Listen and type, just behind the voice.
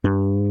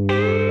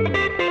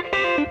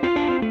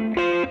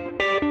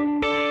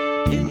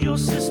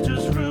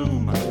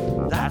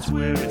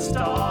it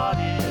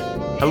started.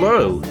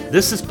 Hello,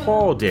 this is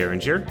Paul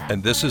Derringer.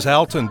 And this is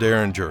Alton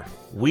Derringer.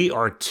 We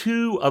are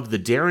two of the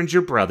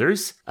Derringer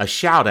brothers. A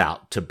shout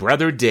out to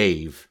Brother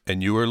Dave.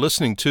 And you are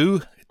listening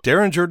to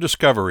Derringer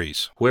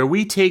Discoveries, where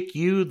we take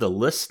you, the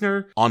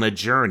listener, on a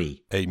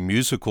journey. A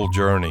musical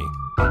journey.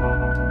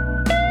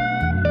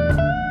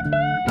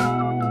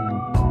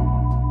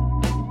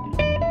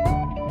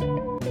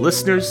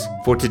 Listeners,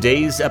 for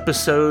today's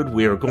episode,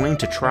 we are going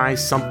to try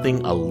something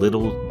a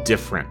little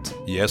different.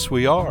 Yes,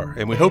 we are,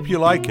 and we hope you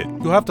like it.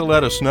 You'll have to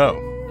let us know.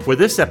 For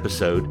this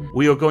episode,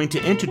 we are going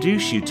to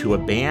introduce you to a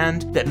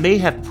band that may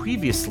have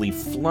previously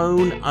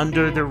flown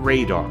under the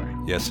radar.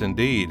 Yes,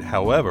 indeed.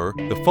 However,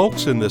 the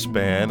folks in this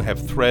band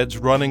have threads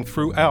running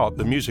throughout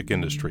the music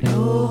industry.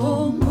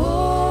 No more,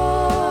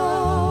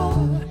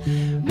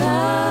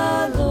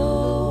 my Lord.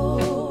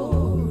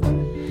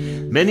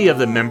 Many of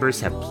the members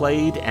have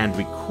played and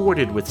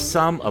recorded with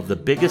some of the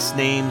biggest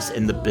names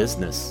in the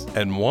business.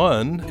 And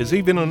one is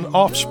even an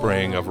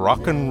offspring of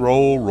rock and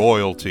roll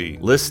royalty.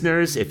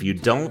 Listeners, if you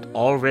don't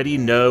already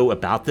know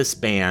about this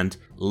band,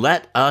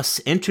 let us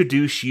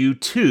introduce you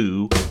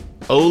to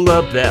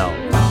Ola Bell.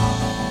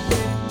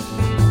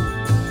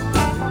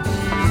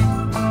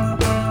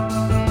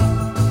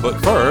 But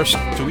first,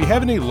 do we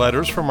have any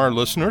letters from our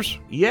listeners?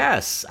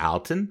 Yes,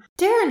 Alton.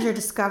 Derringer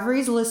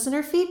Discoveries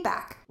listener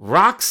feedback.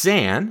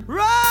 Roxanne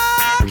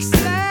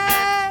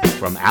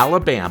from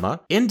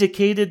Alabama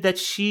indicated that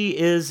she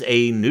is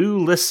a new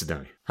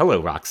listener. Hello,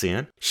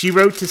 Roxanne. She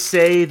wrote to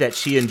say that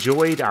she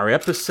enjoyed our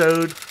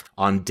episode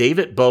on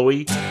David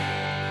Bowie,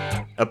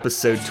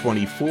 episode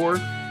 24.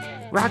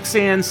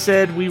 Roxanne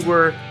said we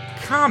were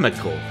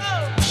comical.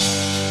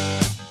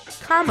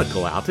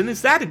 Comical, Alton,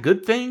 is that a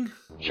good thing?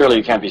 Surely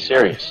you can't be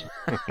serious.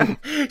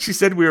 She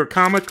said we were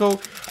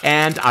comical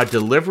and our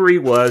delivery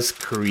was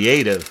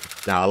creative.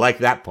 Now, I like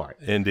that part.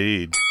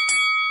 Indeed.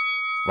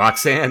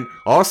 Roxanne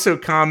also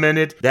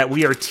commented that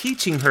we are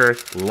teaching her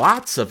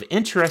lots of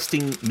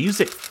interesting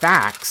music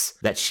facts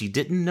that she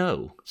didn't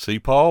know. See,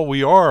 Paul,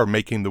 we are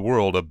making the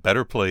world a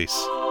better place.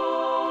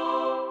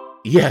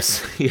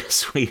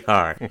 Yes, we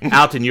are.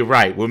 Alton, you're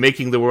right. We're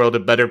making the world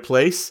a better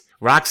place.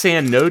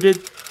 Roxanne noted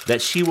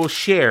that she will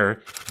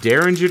share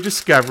Derringer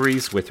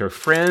Discoveries with her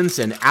friends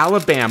in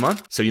Alabama.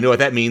 So you know what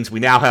that means. We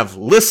now have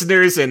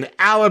listeners in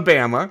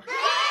Alabama.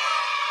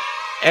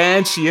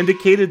 And she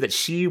indicated that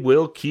she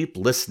will keep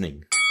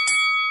listening.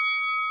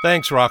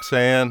 Thanks,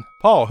 Roxanne.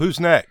 Paul, who's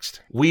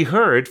next? We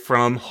heard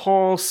from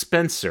Hall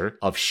Spencer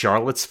of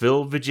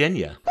Charlottesville,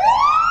 Virginia.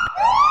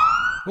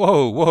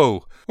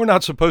 Whoa. We're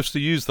not supposed to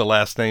use the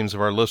last names of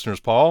our listeners,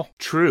 Paul.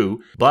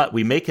 True, but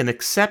we make an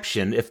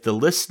exception if the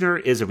listener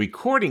is a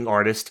recording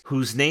artist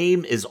whose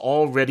name is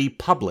already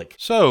public.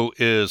 So,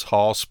 is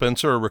Hall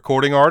Spencer a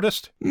recording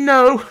artist?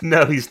 No,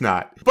 he's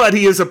not. But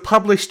he is a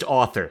published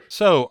author.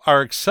 So,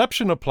 our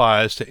exception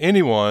applies to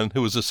anyone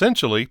who is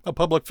essentially a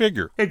public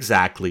figure.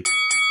 Exactly.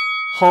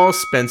 Hall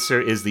Spencer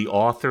is the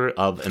author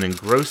of an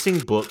engrossing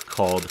book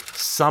called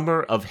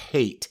Summer of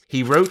Hate.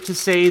 He wrote to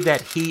say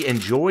that he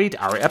enjoyed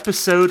our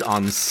episode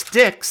on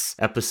Styx,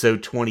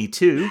 episode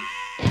 22.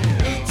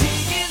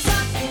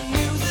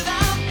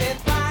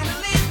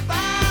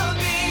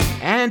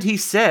 And he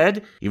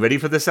said, you ready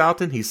for this,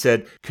 Alton? He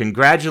said,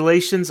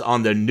 congratulations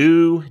on the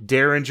new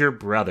Derringer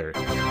brother.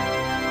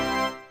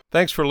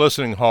 Thanks for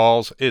listening,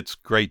 Halls. It's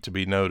great to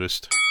be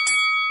noticed.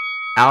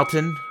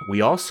 Alton, we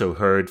also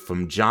heard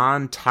from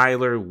John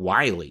Tyler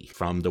Wiley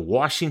from the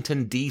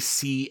Washington,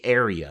 D.C.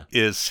 area.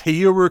 Is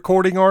he a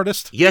recording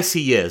artist? Yes,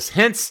 he is.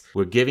 Hence,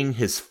 we're giving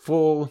his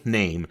full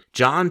name.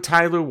 John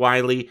Tyler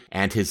Wiley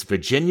and his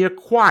Virginia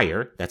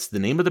Choir, that's the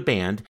name of the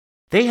band,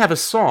 they have a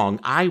song,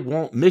 I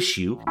Won't Miss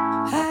You.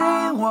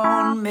 I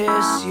won't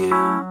miss you.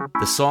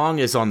 The song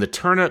is on the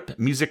Turn Up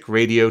Music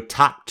Radio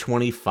Top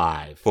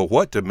 25. Well,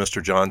 what did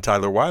Mr. John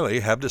Tyler Wiley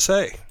have to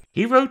say?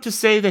 He wrote to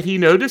say that he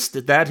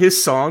noticed that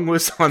his song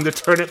was on the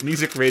Turn Up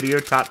Music Radio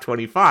Top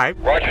 25.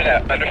 Roger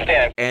that,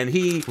 understand. And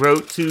he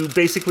wrote to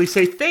basically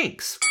say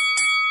thanks.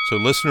 So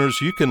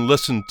listeners, you can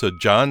listen to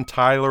John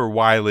Tyler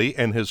Wiley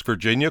and his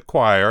Virginia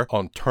Choir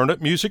on Turn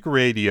Up Music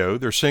Radio.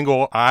 Their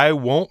single, I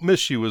Won't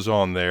Miss You, is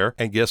on there.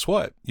 And guess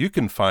what? You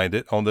can find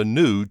it on the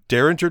new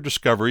Derringer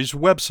Discoveries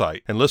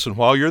website. And listen,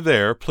 while you're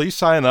there, please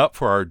sign up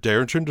for our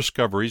Derringer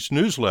Discoveries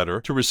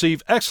newsletter to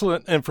receive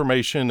excellent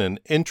information and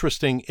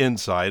interesting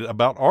insight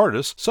about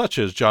artists such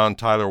as John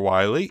Tyler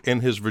Wiley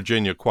and his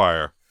Virginia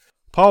Choir.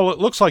 Paul, it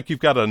looks like you've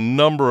got a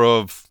number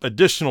of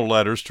additional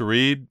letters to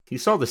read. You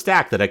saw the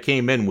stack that I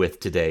came in with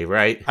today,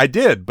 right? I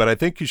did, but I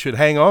think you should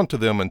hang on to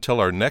them until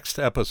our next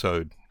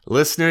episode.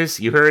 Listeners,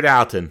 you heard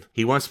Alton.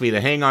 He wants me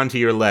to hang on to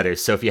your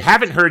letters. So if you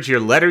haven't heard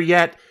your letter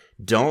yet,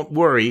 don't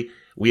worry.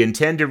 We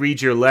intend to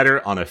read your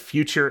letter on a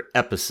future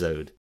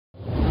episode.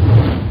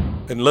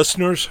 And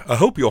listeners, I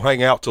hope you'll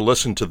hang out to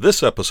listen to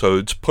this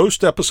episode's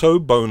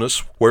post-episode bonus,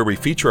 where we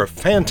feature a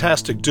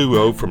fantastic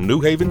duo from New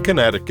Haven,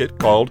 Connecticut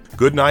called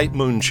Goodnight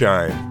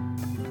Moonshine.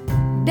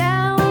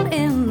 Down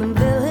in the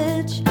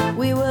village,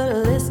 we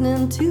were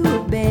listening to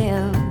a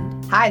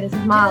band. Hi, this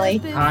is Molly.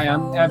 Hi,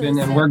 I'm Evan,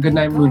 and we're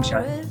Goodnight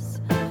Moonshine.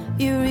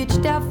 You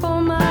reached out for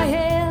my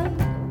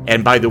hand.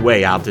 And by the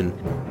way, Alton,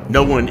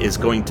 no one is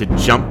going to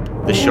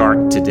jump the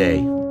shark today.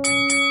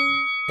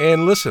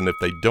 And listen, if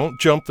they don't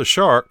jump the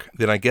shark,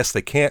 then I guess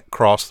they can't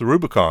cross the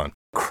Rubicon.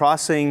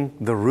 Crossing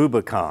the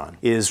Rubicon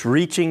is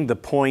reaching the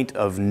point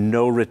of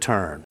no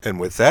return. And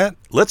with that,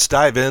 let's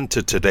dive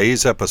into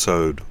today's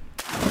episode.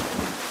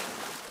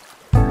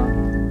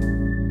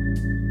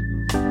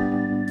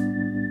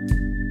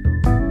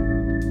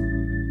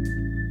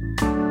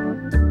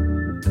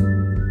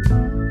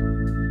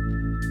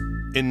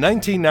 In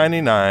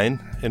 1999,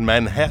 in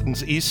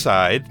Manhattan's East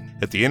Side,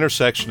 at the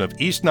intersection of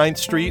East 9th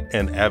Street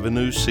and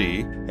Avenue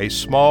C, a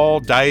small,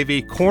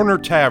 divey corner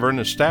tavern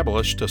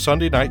established a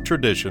Sunday night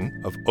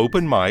tradition of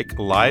open mic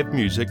live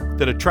music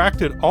that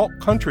attracted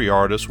alt-country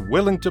artists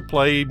willing to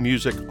play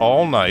music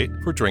all night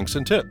for drinks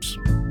and tips.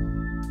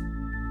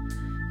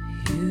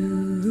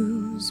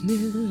 Use me,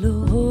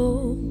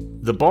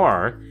 Lord. The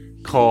bar,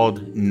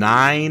 called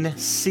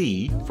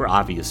 9C for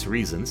obvious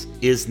reasons,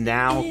 is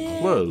now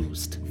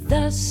closed.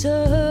 The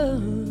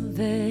servants.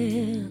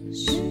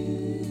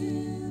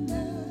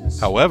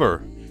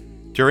 However,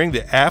 during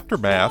the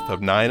aftermath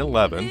of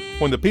 9/11,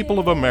 when the people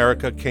of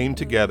America came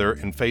together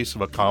in face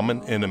of a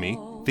common enemy,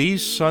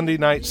 these Sunday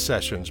night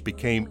sessions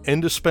became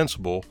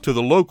indispensable to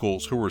the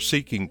locals who were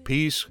seeking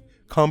peace,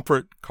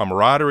 comfort,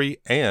 camaraderie,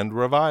 and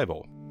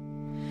revival.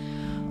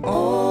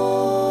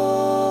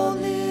 All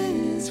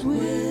is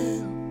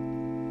well.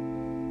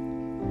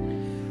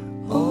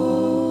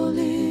 All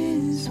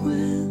is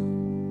well.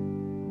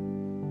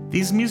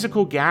 These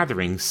musical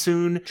gatherings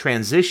soon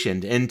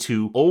transitioned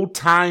into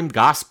old-time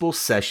gospel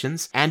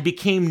sessions and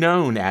became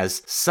known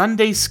as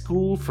Sunday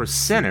School for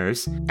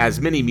Sinners,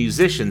 as many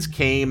musicians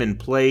came and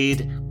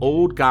played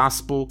old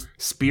gospel,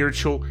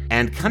 spiritual,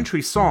 and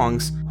country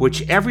songs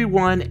which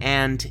everyone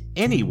and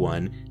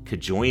anyone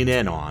could join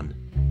in on.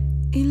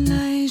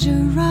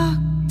 Elijah Rock,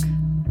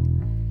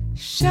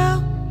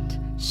 shout,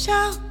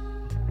 shout.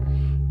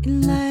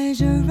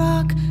 Elijah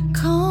Rock,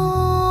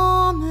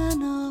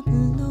 coming up,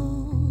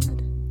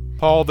 Lord.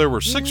 Paul, there were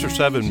 6 or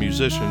 7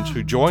 musicians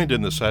who joined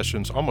in the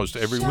sessions almost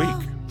every week.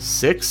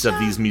 6 of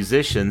these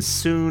musicians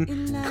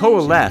soon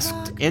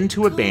coalesced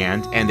into a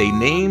band, and they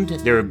named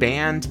their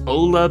band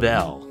Ola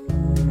Bell.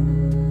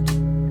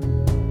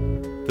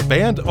 The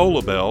band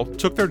Ola Bell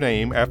took their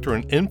name after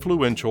an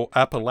influential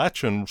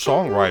Appalachian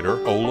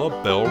songwriter, Ola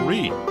Bell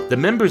Reed. The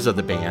members of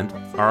the band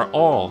are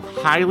all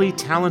highly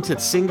talented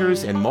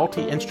singers and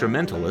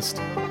multi-instrumentalists.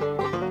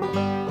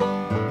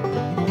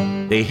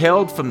 They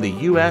hailed from the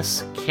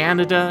US,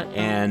 Canada,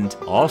 and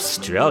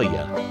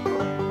Australia.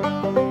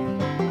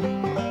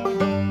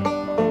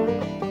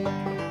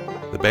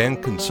 The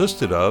band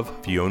consisted of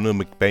Fiona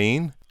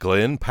McBain,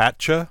 Glenn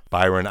Patcha,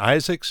 Byron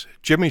Isaacs,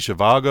 Jimmy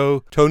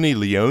Zhivago, Tony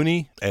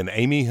Leone, and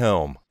Amy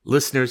Helm.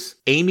 Listeners,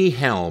 Amy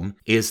Helm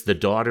is the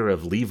daughter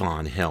of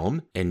Levon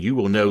Helm, and you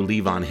will know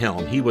Levon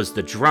Helm. He was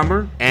the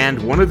drummer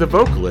and one of the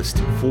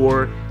vocalists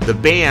for the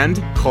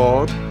band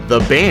called The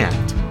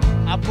Band.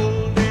 I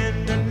pulled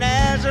into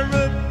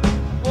Nazareth,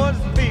 was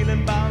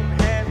feeling about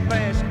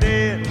half-past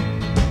dead.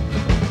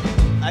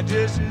 I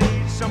just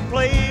need some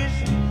place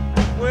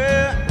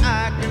where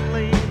I can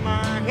lay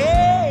my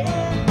head.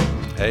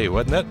 Hey,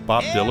 wasn't that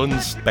Bob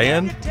Dylan's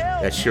band?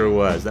 That sure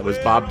was. That was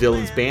Bob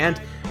Dylan's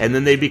band, and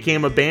then they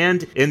became a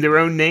band in their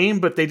own name,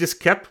 but they just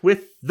kept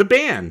with the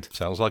band.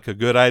 Sounds like a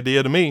good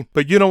idea to me.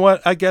 But you know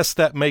what? I guess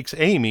that makes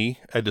Amy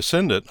a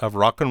descendant of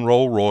rock and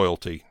roll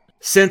royalty.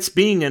 Since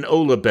being an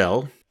Ola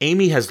Bell,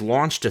 Amy has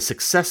launched a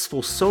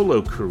successful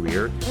solo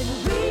career.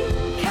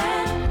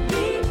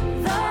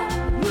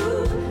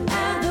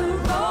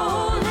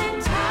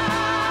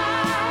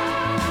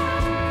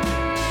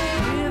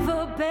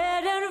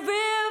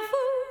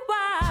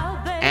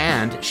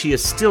 And she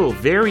is still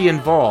very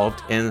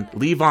involved in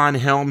Levon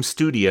Helm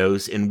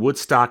Studios in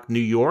Woodstock, New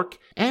York,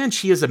 and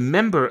she is a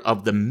member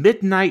of the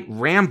Midnight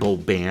Ramble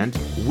Band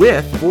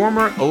with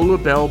former Ola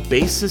Bell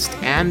bassist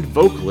and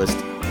vocalist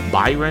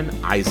Byron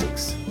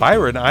Isaacs.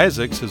 Byron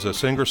Isaacs is a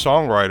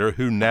singer-songwriter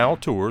who now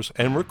tours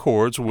and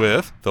records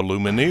with the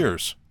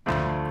Lumineers. When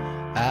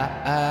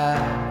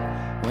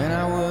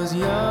I was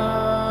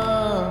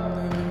young.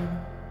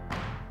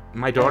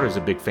 My daughter's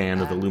a big fan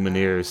of the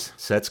Lumineers,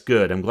 so that's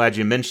good. I'm glad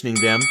you're mentioning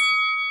them.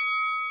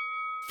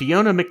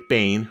 Fiona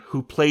McBain,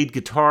 who played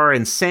guitar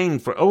and sang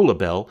for Ola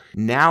Bell,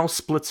 now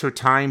splits her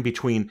time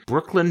between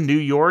Brooklyn, New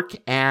York,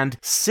 and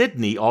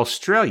Sydney,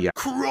 Australia.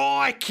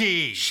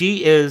 Crikey!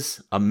 She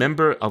is a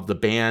member of the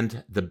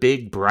band The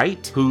Big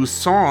Bright, whose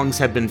songs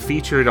have been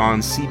featured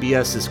on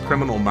CBS's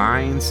Criminal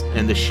Minds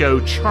and the show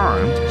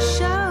Charmed.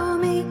 Show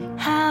me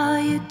how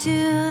you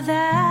do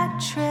that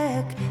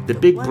trick. The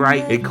Big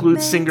Bright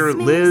includes singer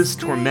Liz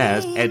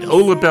Tormes and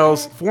Ola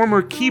Bell's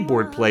former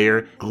keyboard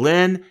player,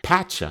 Glenn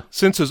Patcha.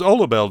 Since his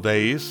Ola Bell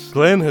days,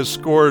 Glenn has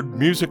scored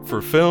music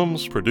for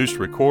films, produced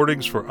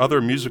recordings for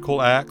other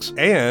musical acts,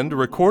 and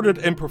recorded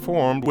and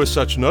performed with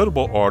such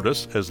notable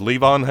artists as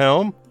Levon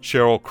Helm,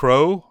 Sheryl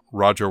Crow,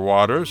 Roger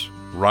Waters,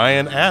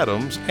 Ryan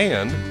Adams,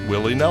 and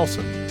Willie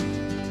Nelson.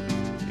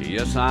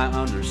 Yes, I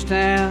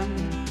understand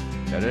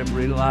that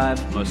every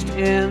life must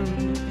end.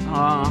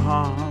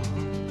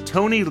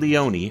 Tony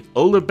Leone,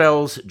 Ola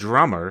Bell's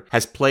drummer,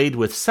 has played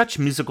with such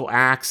musical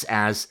acts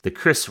as the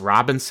Chris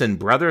Robinson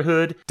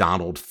Brotherhood,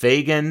 Donald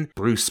Fagen,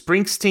 Bruce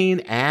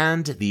Springsteen,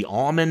 and the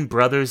Allman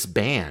Brothers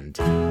Band.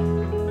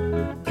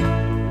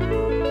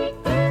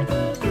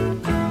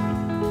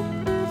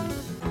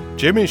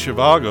 Jimmy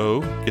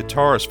Zhivago,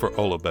 guitarist for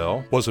Ola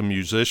Bell, was a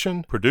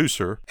musician,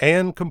 producer,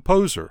 and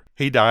composer.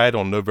 He died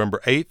on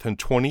November 8th in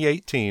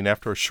 2018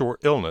 after a short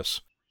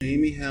illness.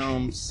 Amy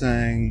Helms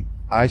sang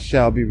I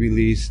Shall Be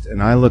Released,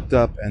 and I looked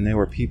up and there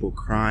were people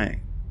crying.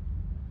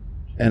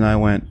 And I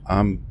went,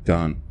 I'm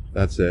done.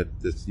 That's it.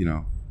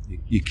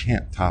 You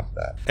can't top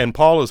that. And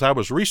Paul, as I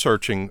was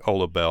researching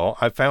Ola Bell,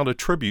 I found a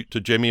tribute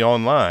to Jimmy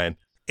online.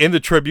 In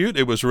the tribute,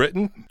 it was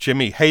written,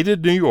 Jimmy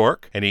hated New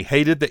York, and he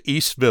hated the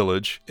East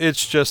Village.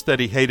 It's just that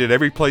he hated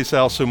every place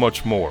else so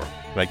much more.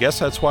 And I guess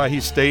that's why he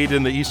stayed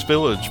in the East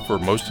Village for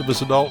most of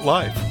his adult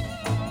life.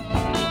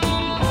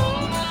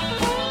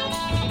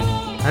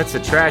 That's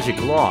a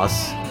tragic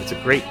loss. It's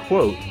a great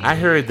quote. I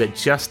heard that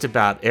just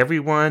about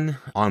everyone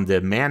on the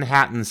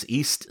Manhattan's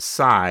East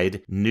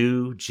Side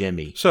knew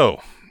Jimmy.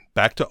 So,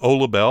 back to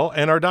Ola Bell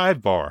and our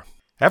dive bar.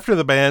 After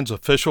the band's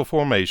official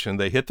formation,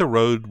 they hit the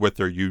road with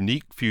their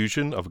unique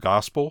fusion of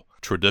gospel,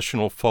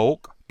 traditional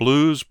folk,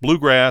 blues,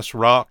 bluegrass,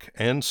 rock,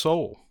 and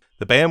soul.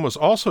 The band was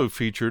also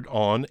featured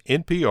on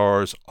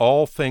NPR's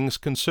All Things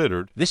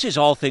Considered. This is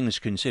All Things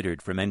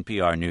Considered from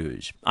NPR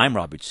News. I'm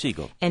Robert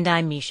Siegel. And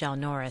I'm Michelle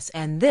Norris,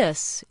 and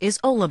this is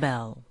Ola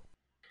Bell.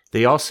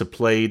 They also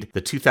played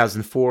the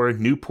 2004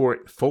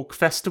 Newport Folk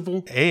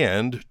Festival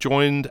and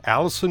joined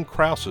Alison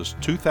Krause's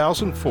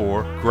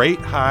 2004 Great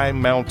High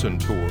Mountain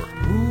Tour.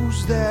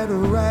 Who's that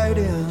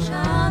riding?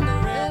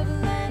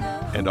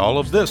 And all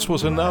of this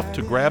was enough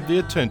to grab the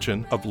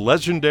attention of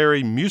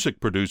legendary music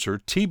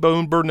producer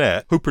T-Bone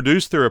Burnett, who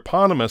produced their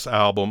eponymous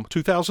album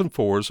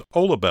 2004's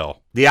Ola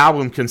Bell. The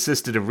album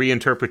consisted of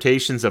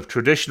reinterpretations of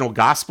traditional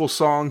gospel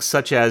songs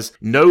such as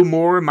No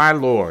More, My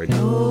Lord.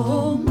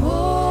 No more.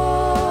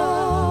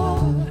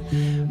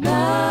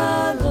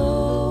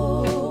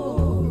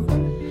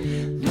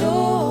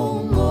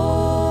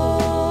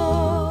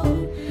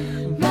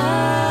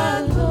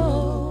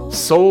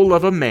 Soul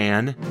of a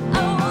Man,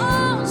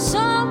 I want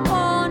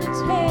someone to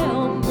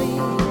tell me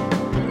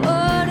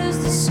what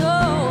is the soul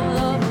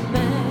of a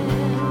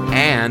man.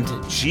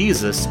 And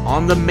Jesus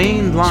on the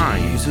Main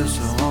Line. Jesus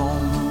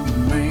on the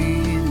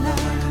main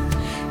line,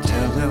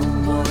 tell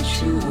him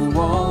what you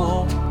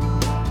want.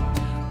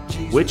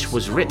 Which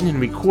was written and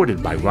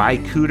recorded by Ry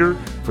Cooder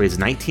for his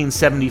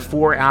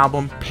 1974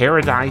 album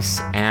Paradise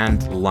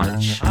and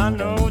Lunch. I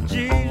know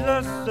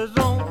Jesus is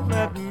on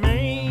that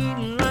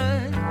main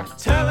line.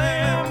 Tell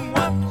him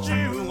what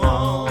you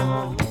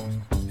want.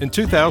 In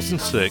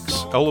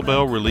 2006, Ola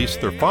Bell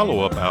released their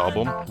follow-up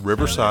album,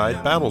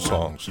 Riverside Battle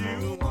Songs.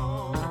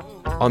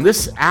 On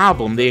this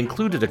album, they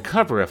included a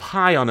cover of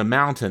High on a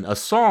Mountain, a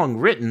song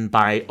written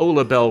by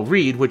Ola Bell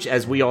Reed, which,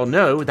 as we all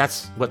know,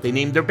 that's what they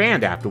named their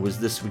band after, was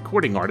this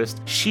recording artist.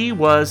 She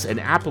was an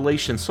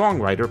Appalachian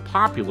songwriter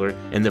popular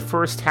in the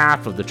first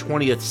half of the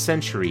 20th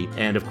century,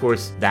 and of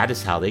course, that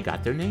is how they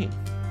got their name.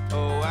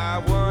 Oh, I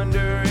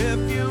wonder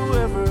if you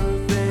ever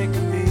think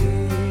of me,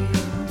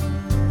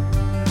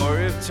 or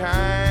if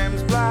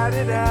time's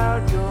blotted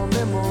out your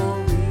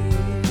memory.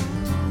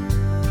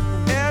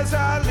 As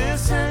I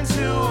listen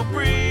to a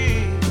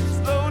breeze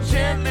blow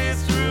gently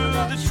through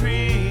the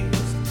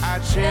trees, I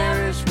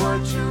cherish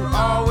what you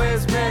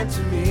always meant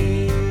to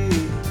me.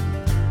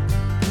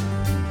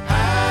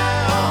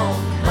 High on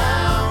the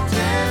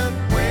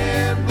mountain,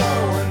 wind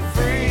blowing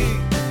free.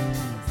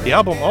 The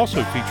album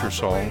also features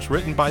songs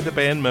written by the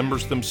band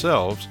members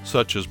themselves,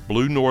 such as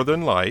Blue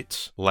Northern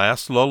Lights,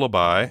 Last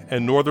Lullaby,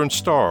 and Northern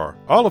Star,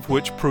 all of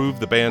which prove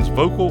the band's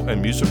vocal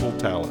and musical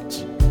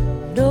talents.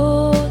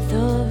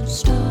 Northern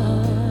Star.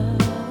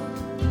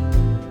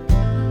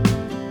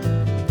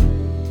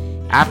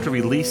 After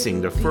releasing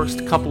their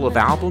first couple of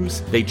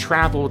albums, they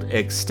traveled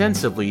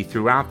extensively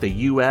throughout the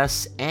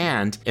U.S.,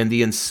 and in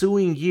the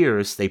ensuing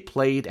years, they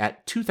played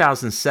at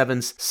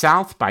 2007's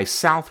South by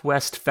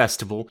Southwest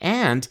Festival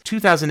and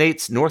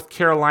 2008's North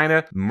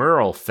Carolina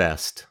Merle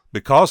Fest.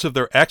 Because of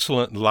their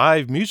excellent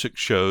live music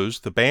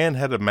shows, the band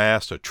had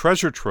amassed a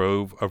treasure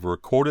trove of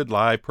recorded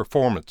live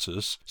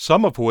performances,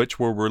 some of which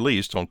were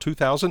released on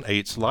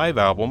 2008's live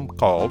album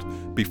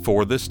called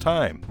Before This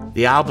Time.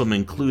 The album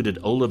included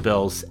Ola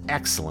Bell's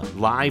excellent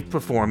live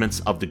performance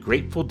of the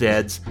Grateful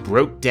Dead's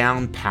Broke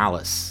Down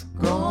Palace.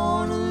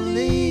 Gonna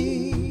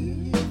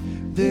leave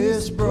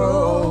this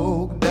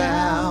broke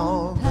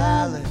down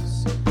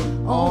palace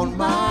on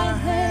my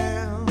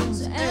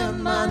hands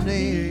and my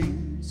knees.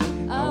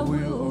 I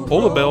will.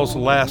 Ola Bell's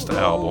last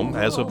album,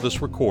 as of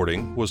this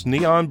recording, was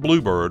Neon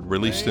Bluebird,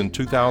 released in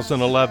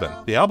 2011.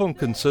 The album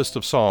consists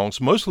of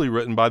songs mostly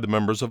written by the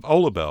members of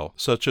Ola Bell,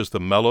 such as the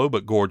mellow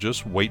but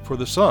gorgeous Wait for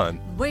the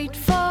Sun. Wait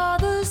for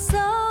the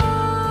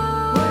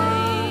sun.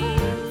 Wait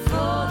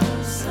for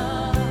the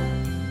sun.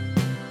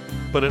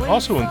 but it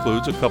also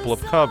includes a couple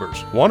of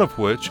covers, one of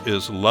which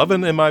is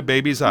Lovin' in My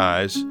Baby's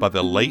Eyes by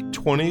the late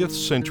 20th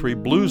century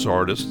blues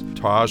artist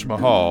Taj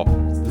Mahal.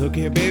 Look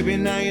here, baby,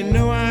 now you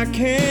know I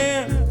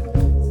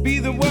can be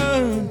the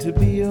one to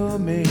be your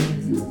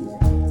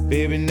man.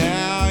 Baby,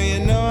 now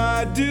you know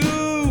I do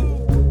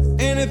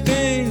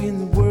anything in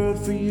the world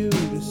for you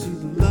to see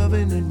the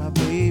loving in my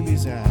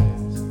baby's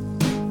eyes.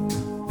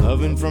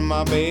 Loving from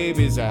my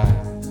baby's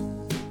eyes.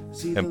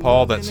 And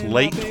Paul, that's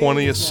late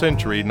 20th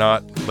century,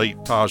 not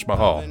late Taj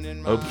Mahal.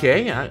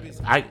 Okay,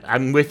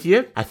 I'm with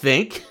you, I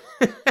think.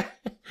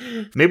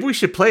 Maybe we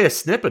should play a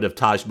snippet of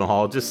Taj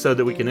Mahal just so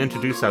that we can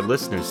introduce our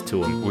listeners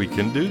to him. We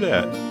can do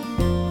that.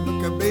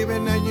 Look, baby,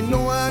 now you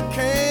know I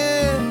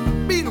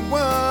can be the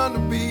one to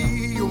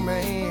be your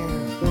man.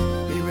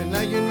 Baby,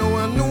 now you know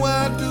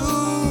I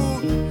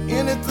do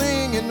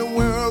anything in the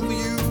world for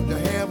you to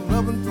have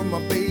loving from my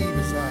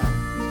baby's eye.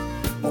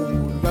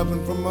 Oh,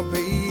 loving from my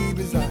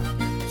baby's eye.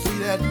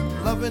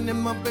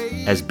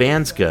 As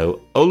bands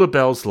go, Ola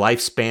Bell's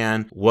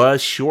lifespan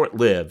was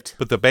short-lived.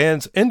 But the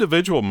band's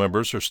individual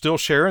members are still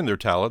sharing their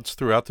talents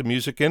throughout the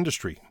music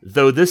industry.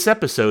 Though this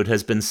episode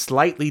has been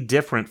slightly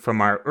different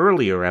from our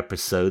earlier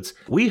episodes,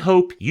 we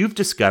hope you've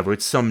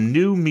discovered some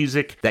new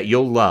music that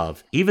you'll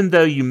love, even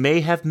though you may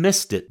have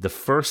missed it the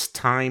first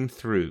time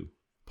through.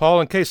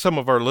 Paul, in case some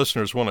of our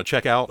listeners want to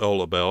check out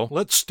Ola Bell,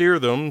 let's steer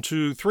them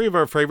to 3 of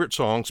our favorite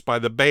songs by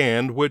the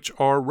band, which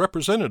are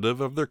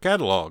representative of their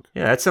catalog.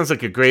 Yeah, that sounds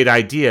like a great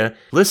idea.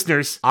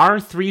 Listeners,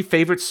 our 3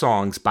 favorite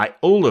songs by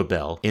Ola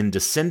Bell in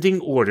descending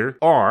order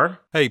are...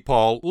 Hey,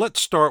 Paul, let's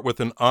start with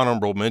an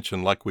honorable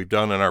mention like we've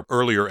done in our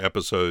earlier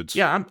episodes.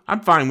 Yeah, I'm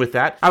fine with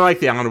that. I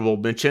like the honorable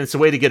mention. It's a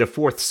way to get a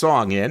 4th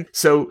song in.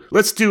 So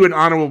let's do an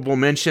honorable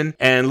mention,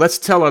 and let's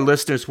tell our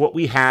listeners what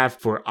we have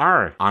for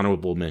our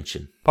honorable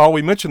mention. Paul,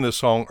 we mentioned this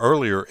song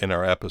earlier in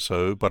our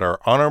episode, but our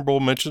honorable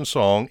mention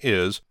song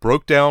is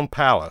Broke Down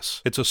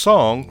Palace. It's a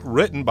song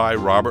written by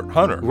Robert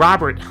Hunter.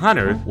 Robert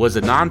Hunter was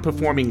a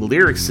non-performing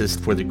lyricist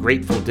for the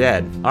Grateful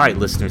Dead. All right,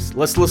 listeners,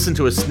 let's listen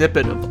to a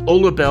snippet of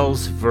Ola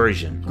Bell's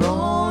version.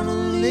 Gonna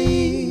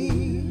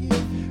leave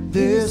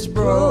this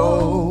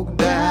broke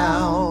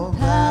down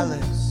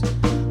palace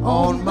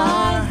on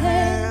my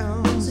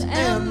hands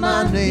and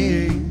my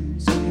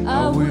knees.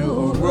 I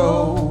will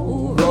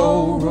roll,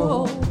 roll,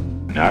 roll.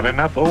 Not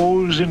enough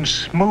O's in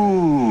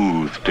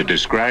smooth to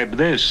describe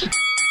this.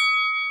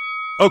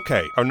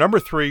 Okay, our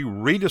number 3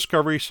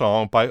 rediscovery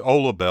song by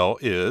Ola Bell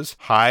is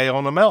High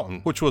on a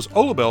Mountain, which was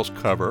Ola Bell's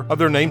cover of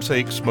their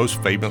namesake's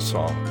most famous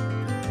song.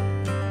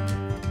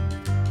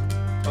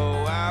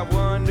 Oh, I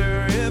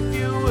wonder if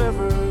you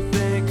ever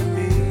think of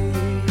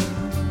me,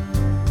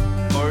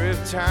 or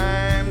if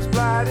time's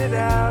blotted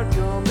out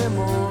your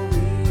memory.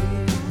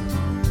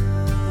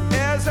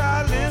 As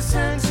I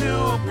listen to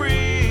a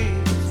breeze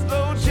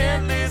blow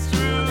gently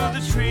through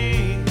the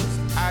trees,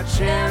 I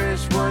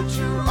cherish what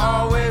you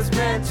always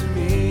meant to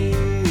me.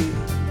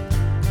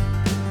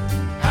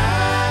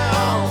 High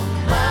on the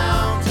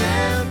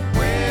mountain,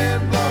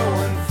 wind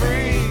blowing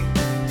free,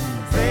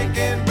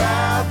 thinking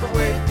about the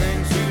way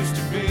things used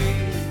to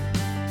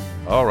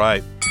be. All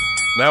right,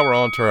 now we're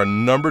on to our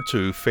number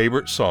 2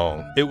 favorite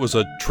song. It was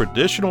a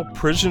traditional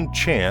prison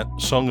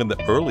chant sung in the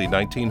early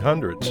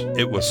 1900s.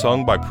 It was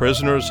sung by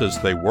prisoners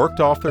as they worked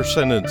off their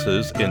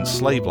sentences in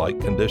slave-like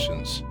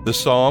conditions. The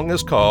song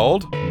is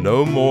called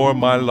No More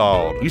My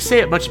Lord. You say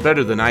it much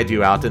better than I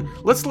do, Alton.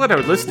 Let's let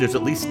our listeners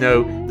at least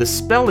know the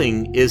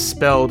spelling is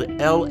spelled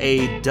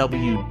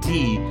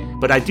L-A-W-D,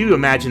 but I do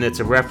imagine it's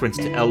a reference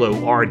to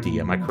L-O-R-D.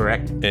 Am I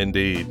correct?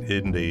 Indeed,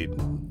 indeed.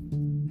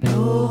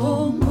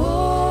 No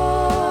more.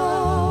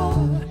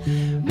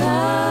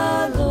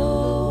 My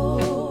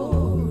Lord,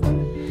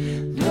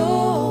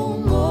 no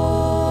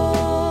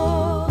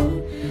more,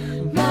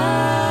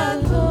 my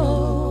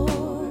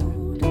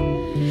Lord,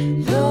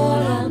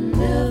 Lord, I'll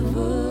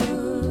never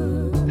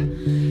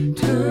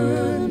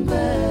turn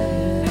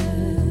back,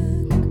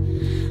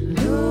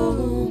 no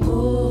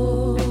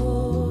more.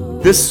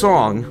 This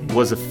song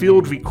was a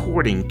field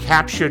recording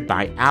captured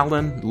by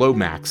Alan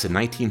Lomax in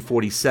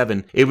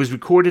 1947. It was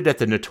recorded at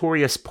the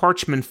notorious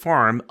Parchman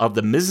Farm of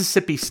the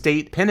Mississippi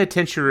State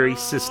Penitentiary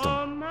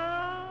System.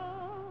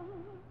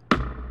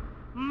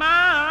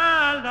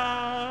 My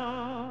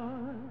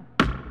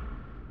Lord,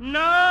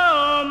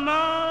 no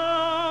more.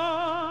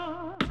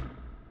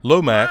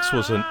 Lomax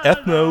was an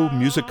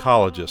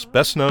ethnomusicologist,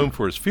 best known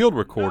for his field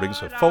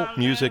recordings of folk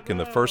music in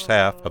the first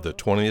half of the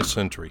 20th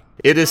century.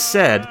 It is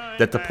said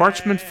that the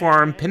Parchman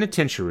Farm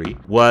Penitentiary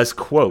was,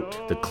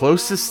 quote, the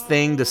closest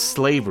thing to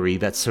slavery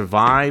that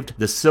survived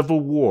the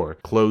Civil War,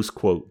 close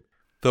quote.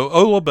 Though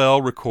Ola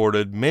Bell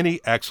recorded many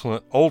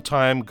excellent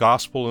old-time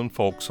gospel and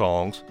folk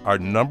songs, our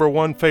number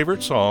 1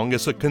 favorite song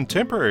is a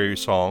contemporary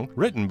song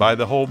written by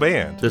the whole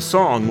band. The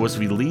song was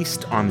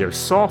released on their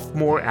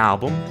sophomore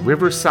album,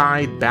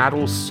 Riverside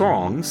Battle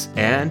Songs,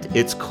 and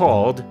it's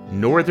called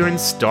Northern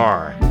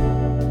Star.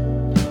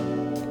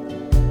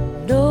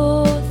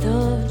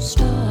 Northern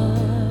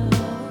Star,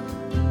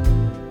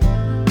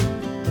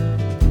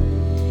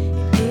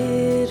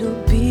 it'll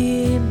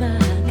be my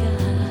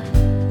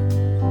guide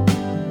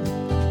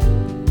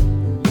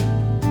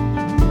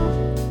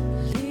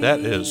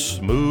That is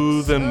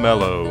smooth and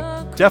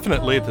mellow.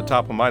 Definitely at the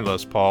top of my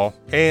list, Paul.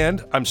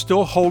 And I'm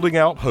still holding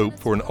out hope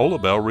for an Ola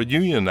Belle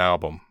reunion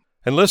album.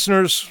 And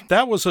listeners,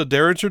 that was a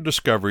Derringer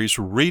Discoveries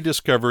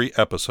Rediscovery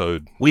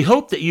episode. We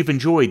hope that you've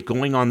enjoyed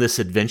going on this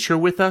adventure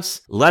with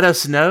us. Let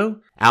us know.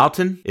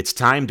 Alton, it's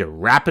time to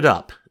wrap it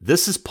up.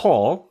 This is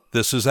Paul.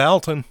 This is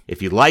Alton.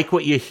 If you like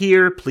what you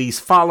hear, please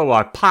follow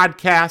our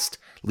podcast,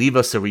 leave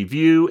us a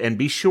review, and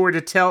be sure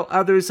to tell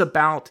others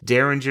about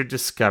Derringer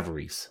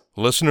Discoveries.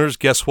 Listeners,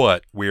 guess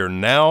what? We are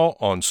now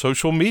on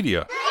social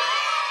media.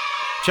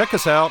 Check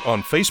us out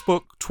on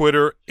Facebook,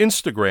 Twitter,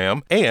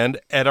 Instagram, and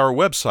at our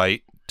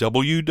website,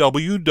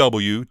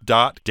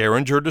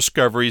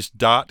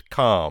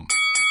 www.derringerdiscoveries.com.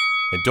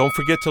 And don't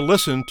forget to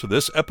listen to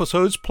this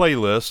episode's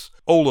playlist,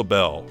 Ola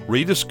Belle,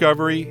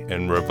 Rediscovery,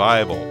 and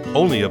Revival,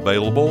 only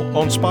available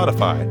on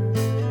Spotify.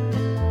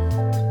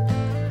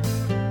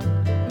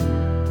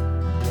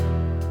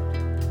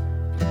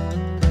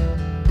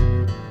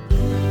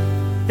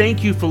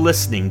 Thank you for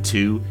listening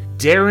to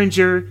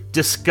Derringer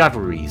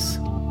Discoveries.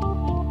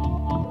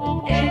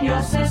 In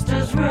your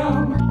sister's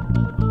room.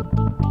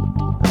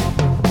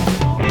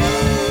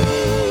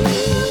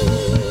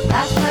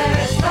 That's where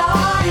it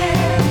started.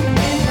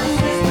 In your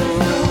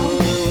sister's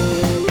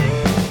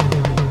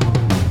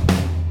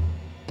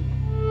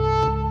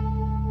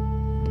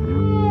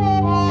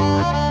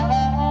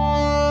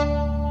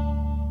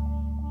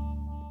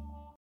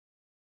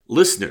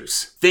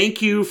Listeners,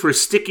 thank you for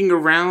sticking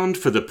around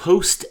for the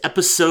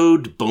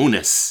post-episode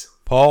bonus.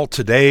 Paul,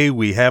 today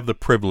we have the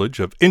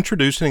privilege of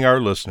introducing our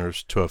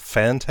listeners to a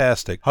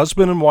fantastic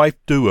husband and wife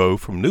duo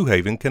from New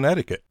Haven,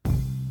 Connecticut.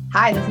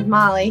 Hi, this is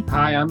Molly.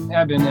 Hi, I'm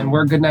Evan, and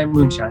we're Goodnight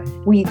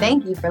Moonshine. We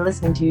thank you for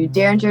listening to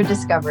Derringer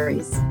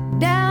Discoveries.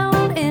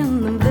 Down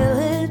in the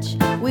village,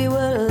 we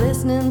were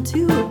listening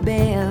to a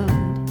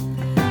band.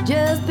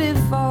 Just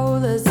before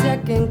the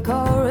second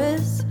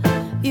chorus,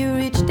 you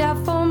reached out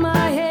for my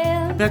hand.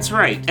 That's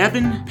right,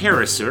 Evan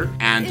Pariser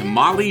and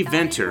Molly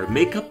Venter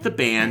make up the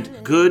band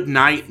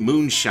Goodnight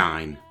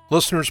Moonshine.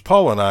 Listeners,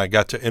 Paul and I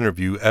got to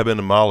interview Evan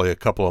and Molly a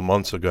couple of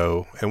months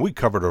ago, and we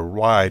covered a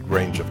wide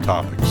range of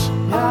topics.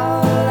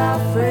 All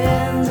our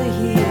friends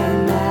are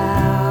here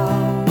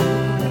now.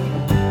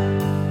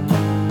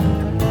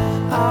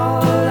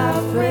 All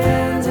our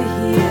friends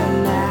are here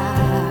now.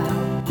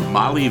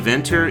 Molly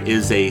Venter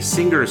is a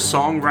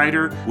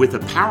singer-songwriter with a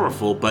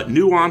powerful but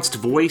nuanced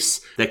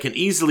voice that can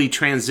easily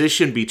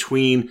transition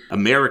between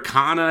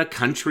Americana,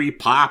 country,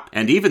 pop,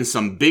 and even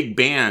some big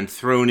band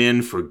thrown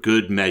in for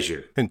good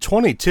measure. In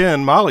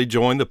 2010, Molly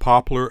joined the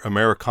popular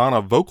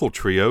Americana vocal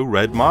trio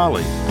Red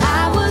Molly.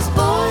 I was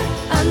born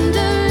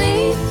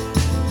underneath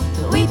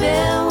the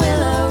weeping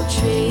willow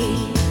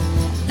tree.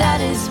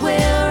 That is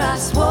where I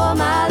swore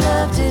my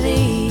love to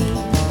thee.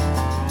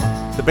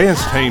 The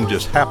band's name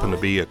just happened to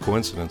be a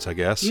coincidence, I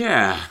guess.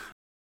 Yeah.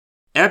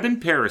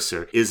 Evan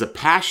Pariser is a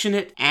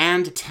passionate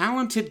and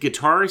talented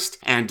guitarist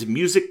and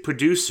music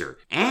producer,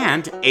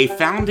 and a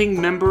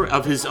founding member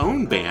of his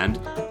own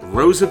band,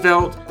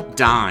 Roosevelt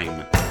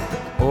Dime.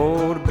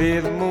 Oh, to be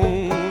the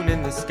moon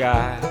in the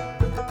sky.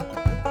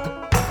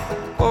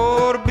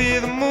 Oh, to be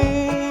the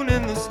moon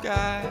in the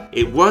sky.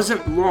 It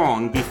wasn't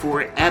long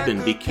before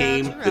Evan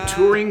became the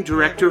touring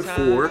director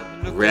for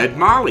Red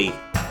Molly.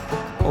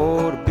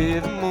 Oh, to be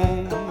the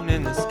moon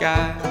in the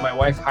sky. My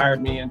wife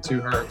hired me into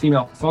her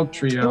female folk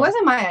trio. It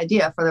wasn't my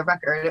idea, for the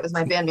record. It was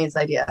my bandmate's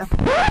idea.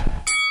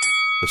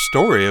 The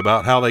story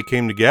about how they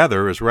came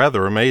together is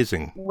rather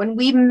amazing. When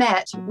we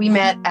met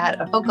at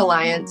a Folk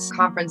Alliance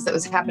conference that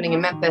was happening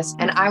in Memphis,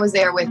 and I was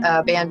there with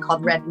a band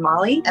called Red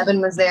Molly.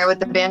 Evan was there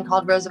with a band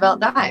called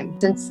Roosevelt Dime.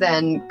 Since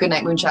then,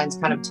 Goodnight Moonshine's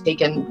kind of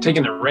taken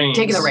the reins.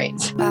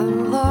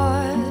 I'm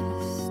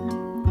lost.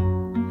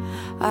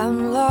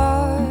 I'm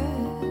lost.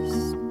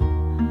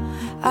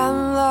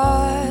 I'm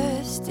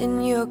lost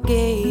in your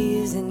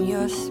gaze, in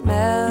your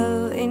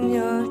smell, in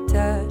your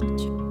touch.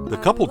 The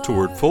couple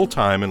toured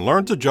full-time and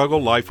learned to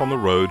juggle life on the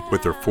road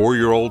with their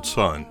 4-year-old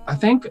son. I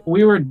think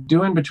we were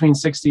doing between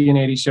 60 and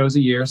 80 shows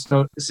a year,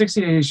 so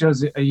 60 to 80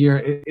 shows a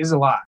year is a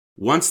lot.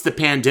 Once the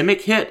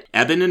pandemic hit,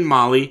 Evan and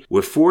Molly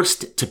were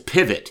forced to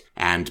pivot,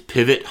 and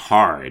pivot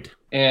hard.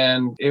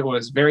 And it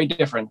was very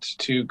different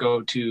to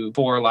go to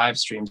 4 live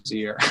streams a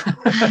year,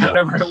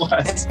 whatever it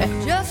was.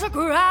 Just look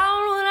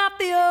around, we're not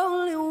the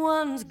only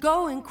ones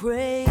going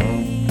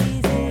crazy.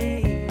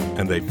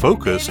 And they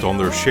focused on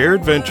their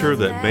shared venture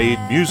that made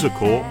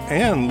musical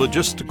and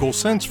logistical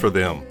sense for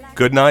them.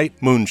 Goodnight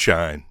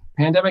Moonshine.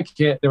 Pandemic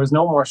hit, there was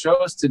no more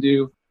shows to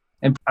do.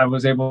 And I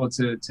was able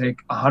to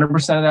take 100%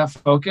 of that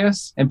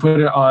focus and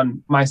put it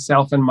on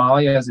myself and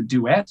Molly as a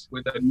duet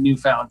with a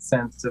newfound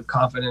sense of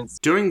confidence.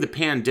 During the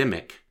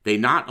pandemic, they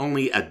not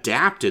only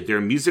adapted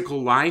their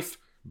musical life,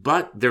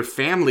 but their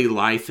family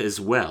life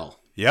as well.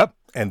 Yep.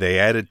 And they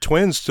added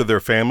twins to their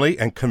family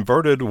and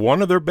converted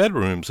one of their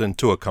bedrooms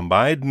into a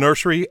combined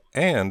nursery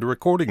and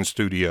recording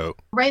studio.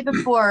 Right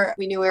before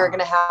we knew we were going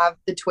to have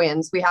the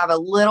twins, we have a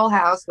little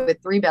house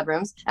with 3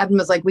 bedrooms. Evan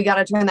was like, we got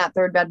to turn that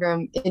 3rd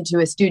bedroom into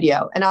a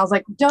studio. And I was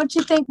like, don't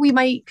you think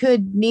we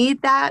could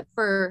need that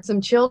for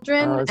some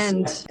children?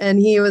 And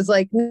he was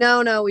like,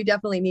 no, we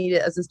definitely need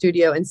it as a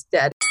studio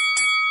instead.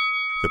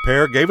 The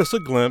pair gave us a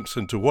glimpse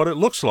into what it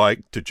looks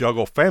like to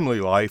juggle family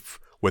life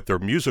with their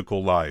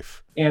musical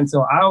life. And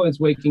so I was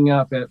waking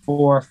up at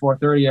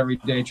 4:30 every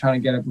day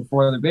trying to get up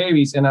before the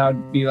babies, and I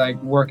would be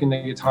like working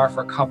the guitar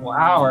for a couple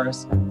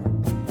hours.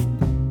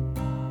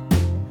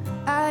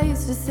 I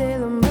used to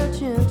sail a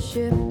merchant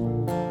ship.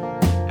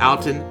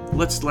 Alton,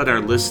 let's let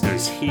our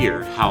listeners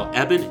hear how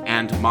Eben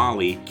and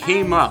Molly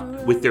came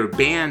up with their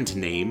band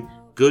name,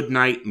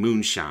 Goodnight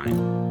Moonshine.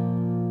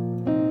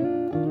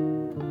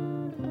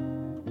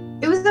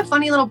 It was a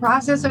funny little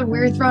process of we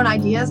were throwing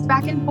ideas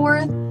back and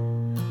forth.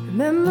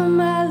 Remember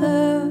my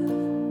love,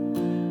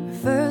 we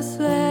first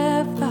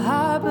left the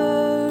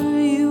harbor,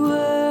 you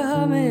were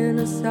humming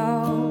a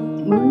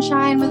song.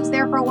 Moonshine was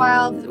there for a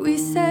while. We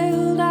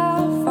sailed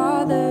out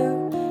farther.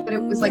 But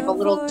it was like a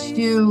little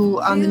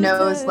too on the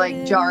nose,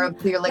 like jar of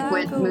clear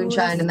liquid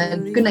moonshine, and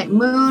then Goodnight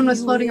Moon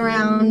was floating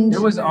around.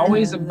 It was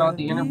always about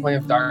the interplay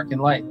of dark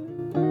and light.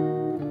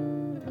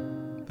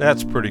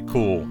 That's pretty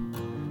cool.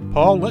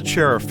 Paul, let's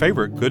share our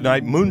favorite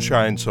Goodnight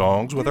Moonshine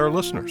songs with our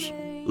listeners.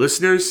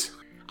 Listeners,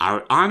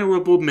 our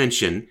honorable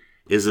mention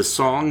is a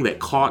song that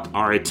caught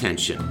our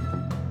attention.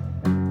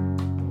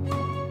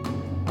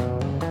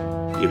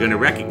 You're going to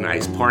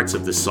recognize parts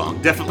of the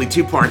song. Definitely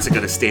 2 parts are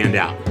going to stand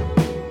out.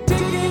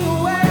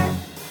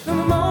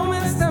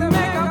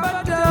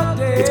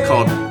 It's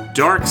called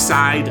Dark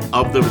Side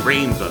of the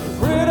Rainbow.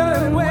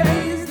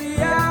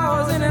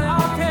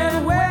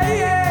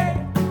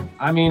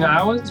 I mean,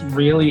 I was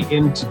really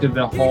into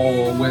the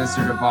whole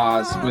Wizard of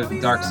Oz with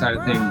the dark side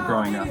of things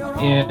growing up.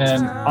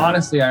 And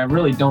honestly, I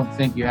really don't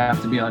think you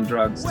have to be on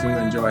drugs to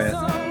enjoy it.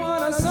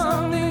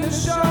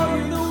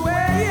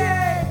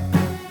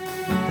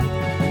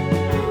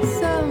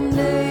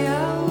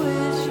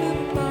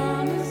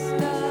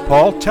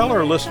 Paul, tell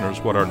our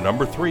listeners what our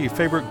number 3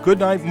 favorite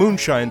Goodnight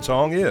Moonshine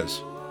song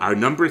is. Our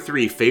number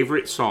 3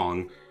 favorite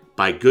song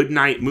by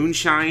Goodnight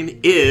Moonshine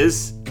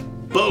is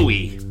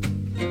Bowie.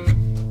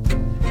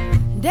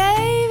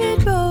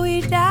 David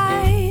Bowie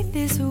died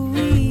this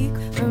week,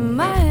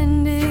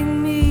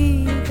 reminding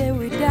me that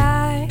we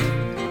died.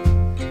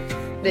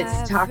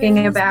 It's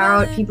talking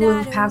about people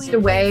who passed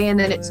away, and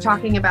then it's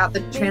talking about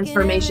the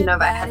transformation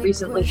of I had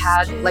recently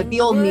had, like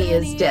the old me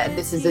is dead.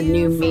 This is a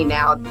new me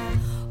now.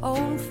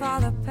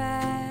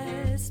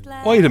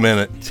 Wait a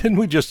minute, didn't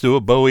we just do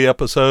a Bowie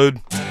episode?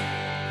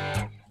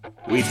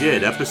 We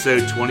did.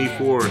 Episode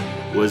 24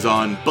 was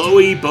on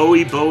Bowie,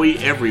 Bowie, Bowie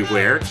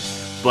everywhere,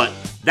 but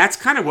that's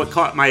kind of what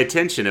caught my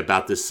attention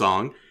about this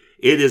song.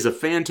 It is a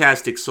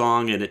fantastic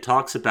song, and it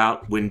talks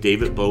about when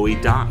David Bowie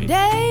died.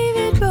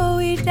 David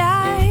Bowie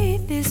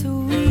died this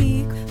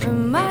week,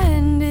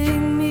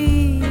 reminding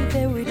me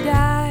that we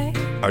died.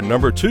 Our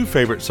number 2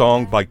 favorite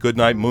song by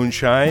Goodnight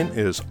Moonshine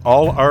is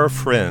All Our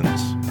Friends.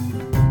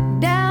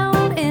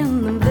 Down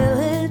in the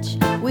village,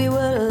 we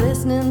were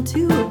listening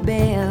to a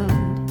band.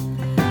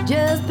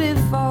 Just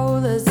before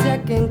the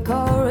second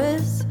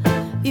chorus,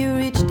 you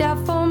reached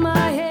out for my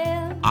hand.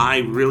 I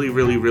really,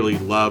 really, really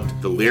loved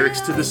the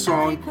lyrics to the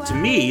song. To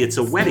me, it's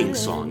a wedding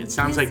song. It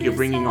sounds like you're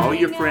bringing all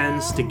your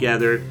friends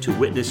together to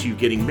witness you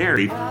getting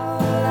married.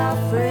 All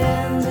our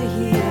friends are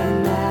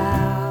here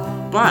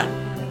now. But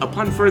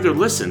upon further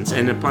listens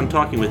and upon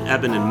talking with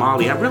Eben and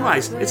Molly, I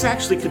realized it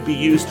actually could be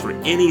used for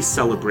any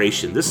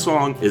celebration. This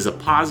song is a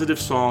positive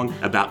song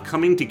about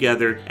coming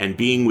together and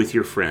being with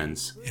your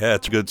friends. Yeah,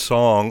 it's a good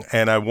song.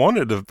 And I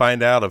wanted to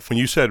find out if when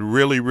you said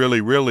really,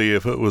 really, really,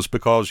 if it was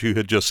because you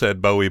had just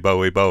said Bowie,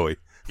 Bowie, Bowie.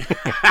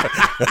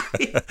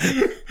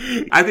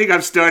 I think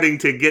I'm starting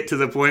to get to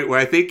the point where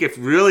I think if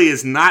really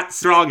is not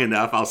strong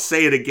enough, I'll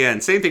say it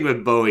again. Same thing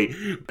with Bowie.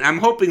 I'm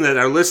hoping that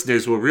our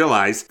listeners will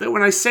realize that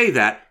when I say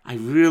that, I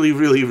really,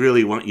 really,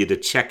 really want you to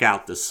check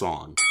out the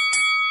song.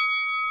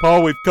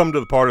 Paul, we've come to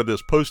the part of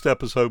this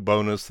post-episode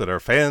bonus that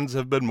our fans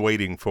have been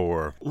waiting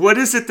for. What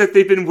is it that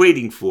they've been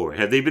waiting for?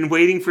 Have they been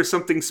waiting for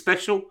something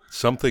special?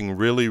 Something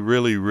really,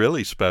 really,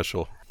 really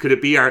special. Could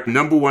it be our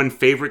number 1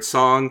 favorite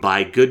song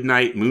by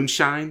Goodnight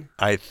Moonshine?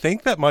 I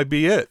think that might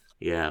be it.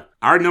 Yeah.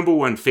 Our number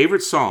 1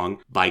 favorite song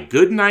by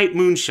Goodnight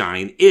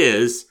Moonshine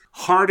is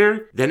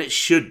Harder Than It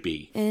Should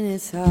Be. And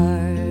it's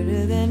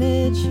harder than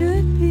it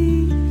should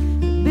be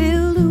to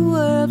build a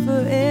world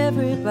for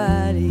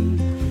everybody.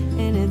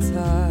 And it's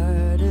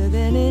harder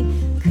than it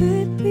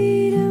could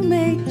be to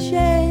make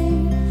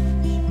change.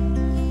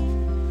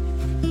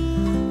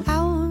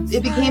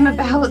 It became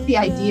about the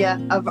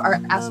idea of our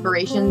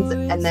aspirations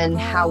and then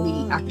how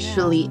we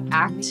actually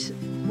act.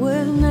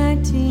 Was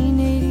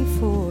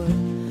 1984.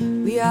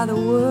 We Are the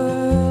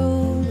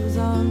World was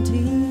on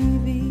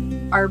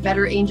TV. Are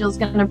better angels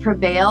going to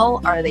prevail?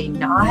 Are they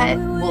not?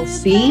 We'll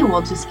see.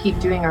 We'll just keep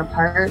doing our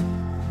part.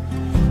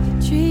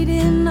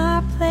 Treating our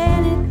our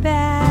planet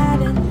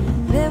bad, and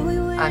then we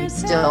went. I'm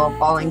still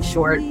falling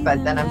short,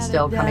 but then I'm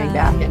still coming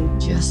back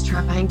and just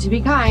trying to be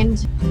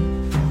kind.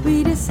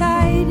 We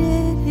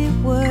decided it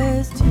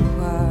was too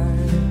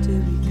hard to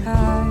be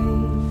kind.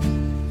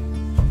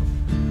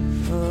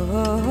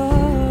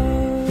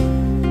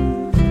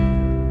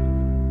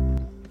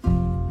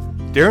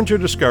 Derringer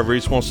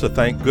Discoveries wants to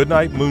thank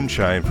Goodnight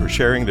Moonshine for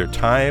sharing their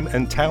time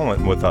and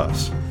talent with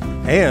us,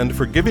 and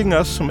for giving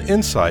us some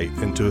insight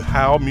into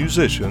how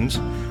musicians,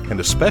 and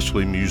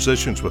especially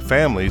musicians with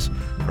families,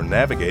 are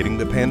navigating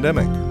the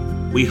pandemic.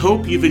 We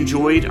hope you've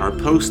enjoyed our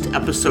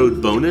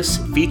post-episode bonus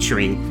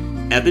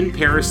featuring Evan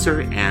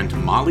Pariser and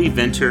Molly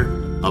Venter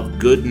of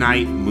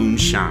Goodnight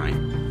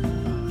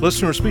Moonshine.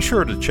 Listeners, be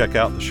sure to check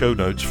out the show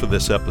notes for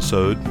this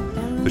episode.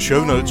 The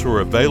show notes are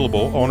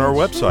available on our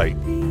website.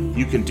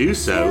 You can do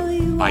so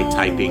by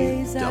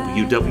typing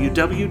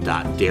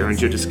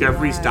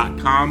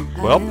www.derringerdiscoveries.com.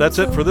 Well, that's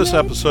it for this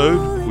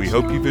episode. We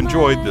hope you've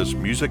enjoyed this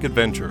music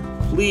adventure.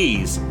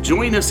 Please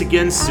join us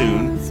again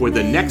soon for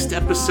the next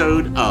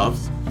episode of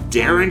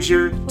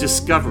Derringer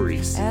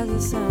Discoveries. As the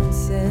sun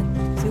set,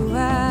 so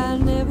I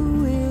never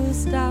will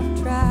stop